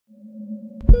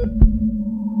This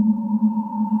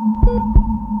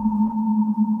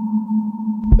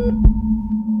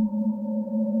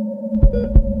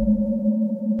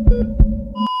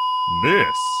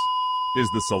is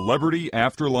the Celebrity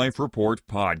Afterlife Report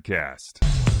podcast.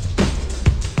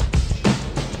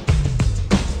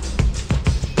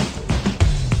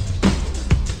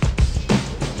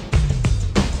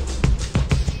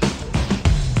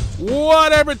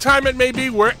 Whatever time it may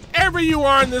be, wherever you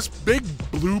are in this big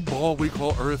blue ball we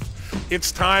call Earth,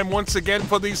 it's time once again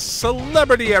for the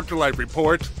Celebrity Afterlife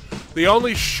Report, the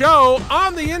only show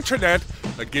on the internet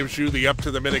that gives you the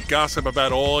up-to-the-minute gossip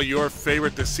about all your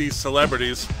favorite deceased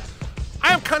celebrities. I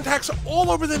have contacts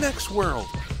all over the next world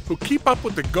who keep up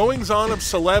with the goings-on of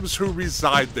celebs who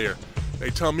reside there. They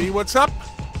tell me what's up,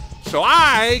 so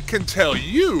I can tell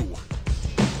you.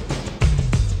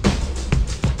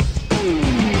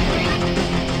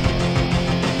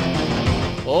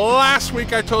 Last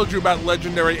week I told you about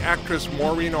legendary actress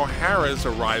Maureen O'Hara's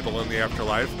arrival in the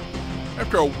afterlife.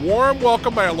 After a warm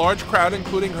welcome by a large crowd,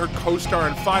 including her co-star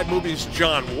in 5 movies,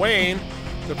 John Wayne,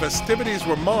 the festivities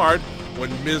were marred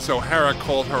when Ms. O'Hara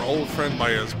called her old friend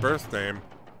by his birth name,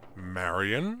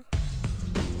 Marion.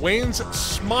 Wayne's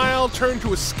smile turned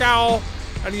to a scowl,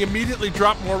 and he immediately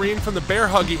dropped Maureen from the bear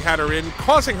hug he had her in,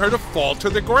 causing her to fall to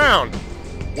the ground.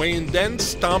 Wayne then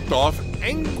stomped off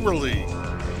angrily.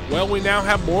 Well, we now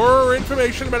have more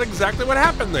information about exactly what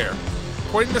happened there.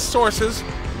 According to sources,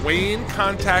 Wayne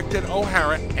contacted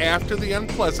O'Hara after the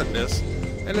unpleasantness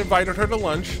and invited her to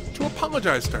lunch to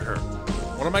apologize to her.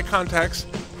 One of my contacts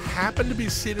happened to be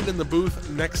seated in the booth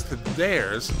next to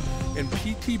theirs in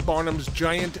P.T. Barnum's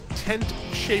giant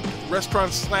tent-shaped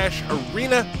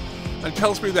restaurant/arena and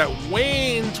tells me that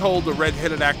Wayne told the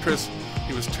red-headed actress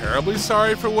he was terribly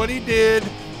sorry for what he did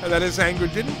and that his anger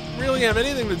didn't really have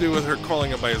anything to do with her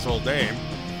calling him by his old name.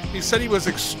 He said he was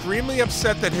extremely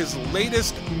upset that his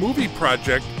latest movie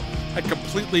project had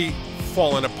completely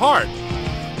fallen apart.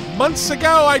 Months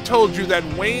ago, I told you that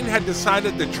Wayne had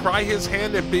decided to try his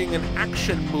hand at being an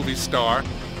action movie star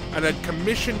and had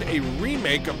commissioned a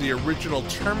remake of the original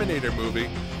Terminator movie,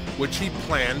 which he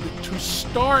planned to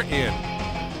star in.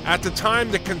 At the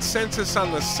time, the consensus on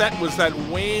the set was that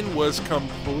Wayne was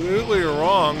completely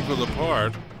wrong for the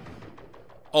part,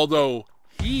 although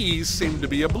he seemed to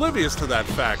be oblivious to that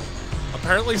fact.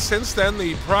 Apparently, since then,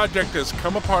 the project has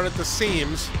come apart at the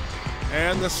seams,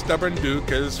 and the stubborn Duke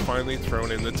has finally thrown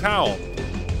in the towel.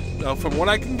 Now, from what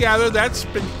I can gather, that's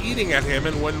been eating at him,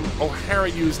 and when O'Hara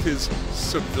used his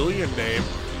civilian name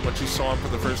when she saw him for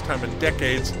the first time in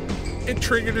decades, it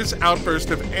triggered his outburst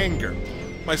of anger.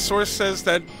 My source says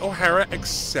that O'Hara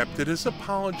accepted his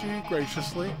apology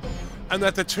graciously, and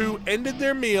that the two ended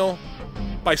their meal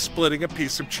by splitting a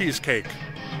piece of cheesecake.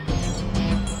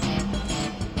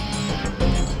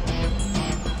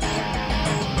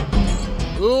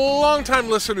 Longtime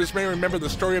listeners may remember the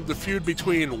story of the feud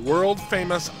between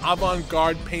world-famous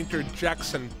avant-garde painter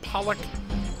Jackson Pollock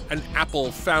and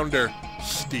Apple founder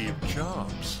Steve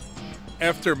Jobs.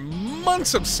 After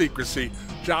months of secrecy,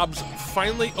 Jobs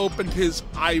finally opened his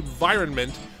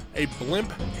environment, a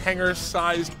blimp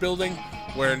hangar-sized building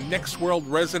where Next World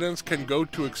residents can go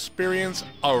to experience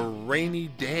a rainy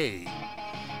day.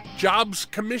 Jobs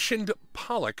commissioned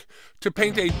Pollock to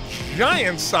paint a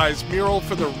giant-sized mural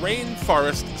for the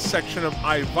rainforest section of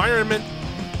environment,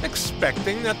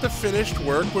 expecting that the finished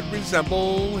work would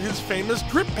resemble his famous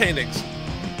drip paintings.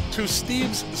 To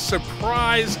Steve's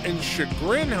surprise and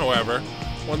chagrin, however,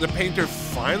 when the painter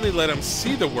finally let him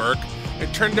see the work,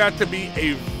 it turned out to be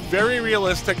a very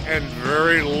realistic and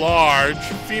very large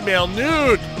female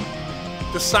nude.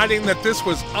 Deciding that this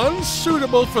was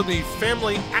unsuitable for the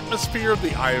family atmosphere of the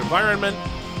environment,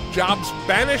 Jobs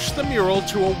banished the mural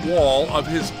to a wall of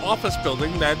his office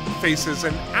building that faces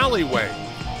an alleyway.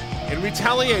 In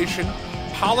retaliation,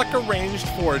 Pollock arranged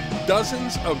for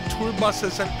dozens of tour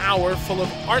buses an hour full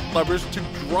of art lovers to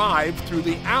drive through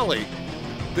the alley.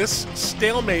 This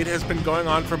stalemate has been going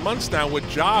on for months now, with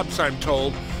Jobs, I'm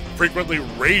told, frequently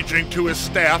raging to his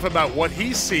staff about what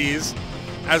he sees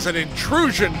as an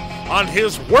intrusion on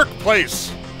his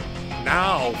workplace.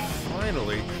 Now,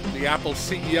 finally, the Apple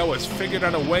CEO has figured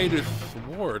out a way to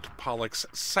thwart Pollock's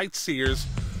sightseers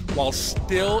while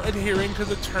still adhering to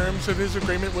the terms of his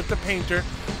agreement with the painter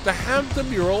to have the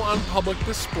mural on public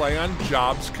display on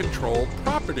Jobs-controlled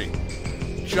property.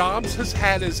 Jobs has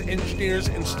had his engineers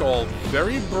install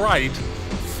very bright,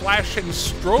 flashing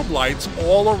strobe lights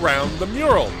all around the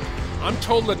mural. I'm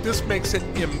told that this makes it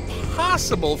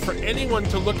impossible for anyone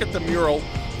to look at the mural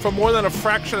for more than a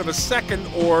fraction of a second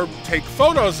or take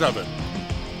photos of it.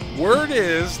 Word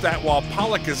is that while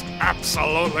Pollock is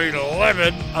absolutely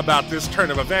livid about this turn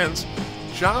of events,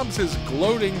 Jobs is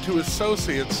gloating to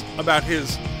associates about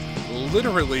his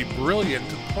literally brilliant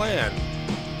plan.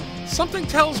 Something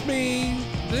tells me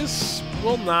this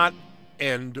will not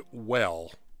end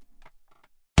well.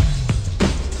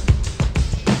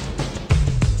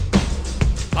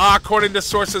 According to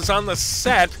sources on the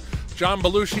set, John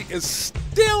Belushi is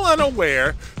still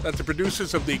unaware that the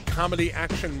producers of the comedy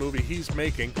action movie he's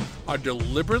making are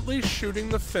deliberately shooting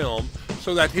the film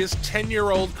so that his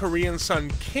 10-year-old Korean son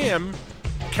Kim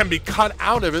can be cut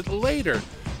out of it later.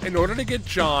 In order to get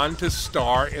John to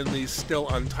star in the still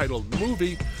untitled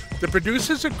movie, the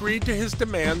producers agreed to his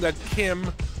demand that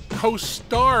Kim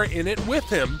co-star in it with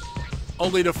him,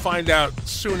 only to find out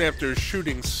soon after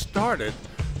shooting started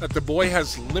that the boy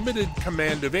has limited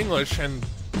command of English and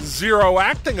zero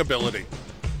acting ability.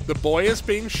 The boy is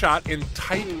being shot in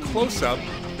tight close-up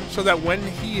so that when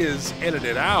he is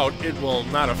edited out, it will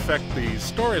not affect the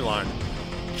storyline.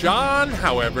 John,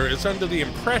 however, is under the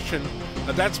impression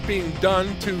that that's being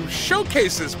done to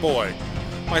showcase his boy.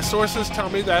 My sources tell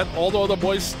me that although the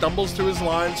boy stumbles through his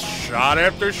lines shot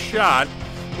after shot,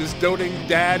 his doting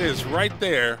dad is right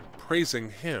there praising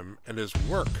him and his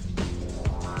work.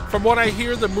 From what I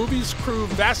hear, the movie's crew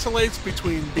vacillates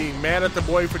between being mad at the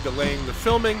boy for delaying the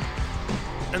filming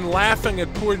and laughing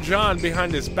at poor John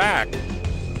behind his back.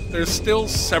 There's still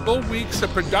several weeks of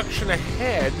production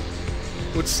ahead,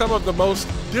 with some of the most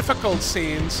difficult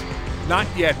scenes not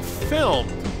yet filmed.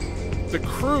 The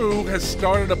crew has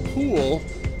started a pool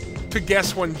to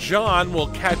guess when John will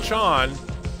catch on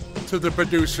to the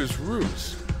producer's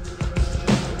ruse.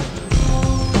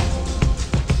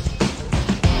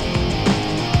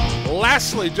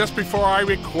 Lastly, just before I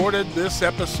recorded this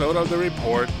episode of The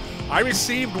Report, I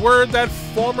received word that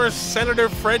former Senator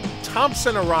Fred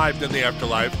Thompson arrived in the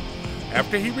afterlife.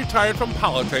 After he retired from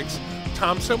politics,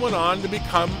 Thompson went on to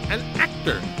become an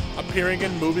actor, appearing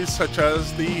in movies such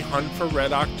as The Hunt for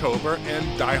Red October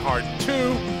and Die Hard 2,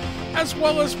 as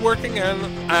well as working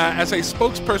as a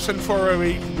spokesperson for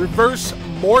a reverse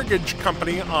mortgage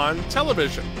company on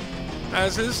television.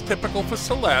 As is typical for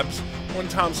celebs, when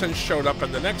Thompson showed up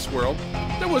in the next world,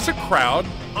 there was a crowd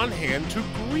on hand to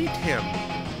greet him.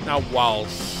 Now, while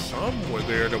some were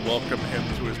there to welcome him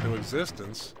to his new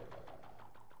existence,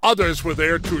 others were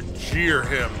there to jeer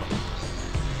him.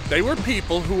 They were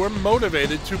people who were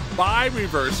motivated to buy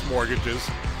reverse mortgages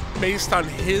based on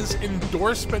his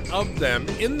endorsement of them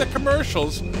in the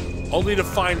commercials, only to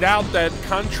find out that,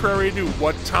 contrary to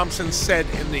what Thompson said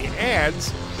in the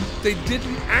ads, they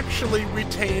didn't actually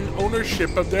retain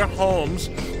ownership of their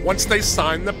homes once they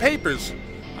signed the papers.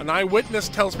 An eyewitness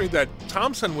tells me that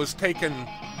Thompson was taken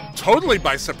totally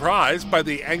by surprise by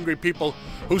the angry people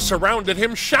who surrounded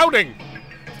him shouting.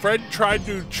 Fred tried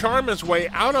to charm his way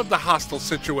out of the hostile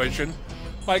situation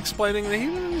by explaining that he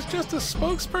was just a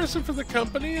spokesperson for the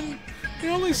company and he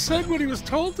only said what he was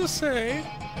told to say.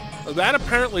 That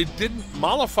apparently didn't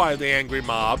mollify the angry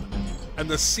mob, and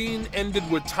the scene ended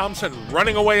with Thompson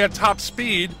running away at top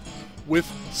speed with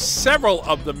several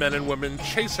of the men and women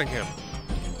chasing him.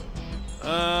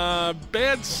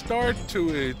 Bad start to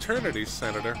eternity,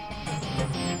 Senator.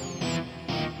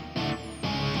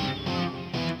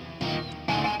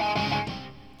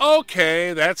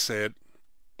 Okay, that's it.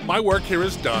 My work here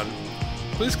is done.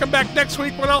 Please come back next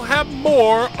week when I'll have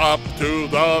more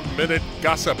up-to-the-minute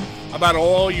gossip about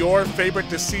all your favorite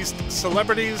deceased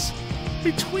celebrities.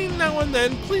 Between now and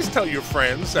then, please tell your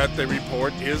friends that The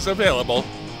Report is available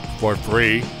for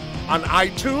free on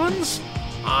iTunes.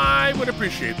 I would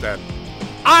appreciate that.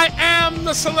 I am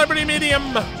the Celebrity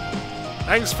Medium.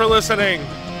 Thanks for listening.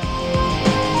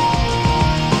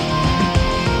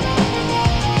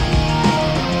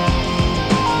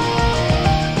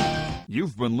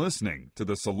 You've been listening to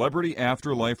the Celebrity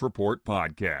Afterlife Report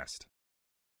podcast.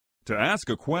 To ask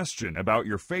a question about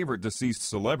your favorite deceased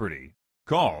celebrity,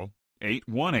 call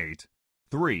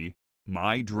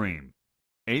 818-3-MY-DREAM.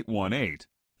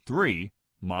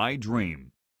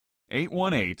 818-3-MY-DREAM.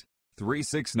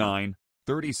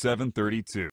 818-369-3732.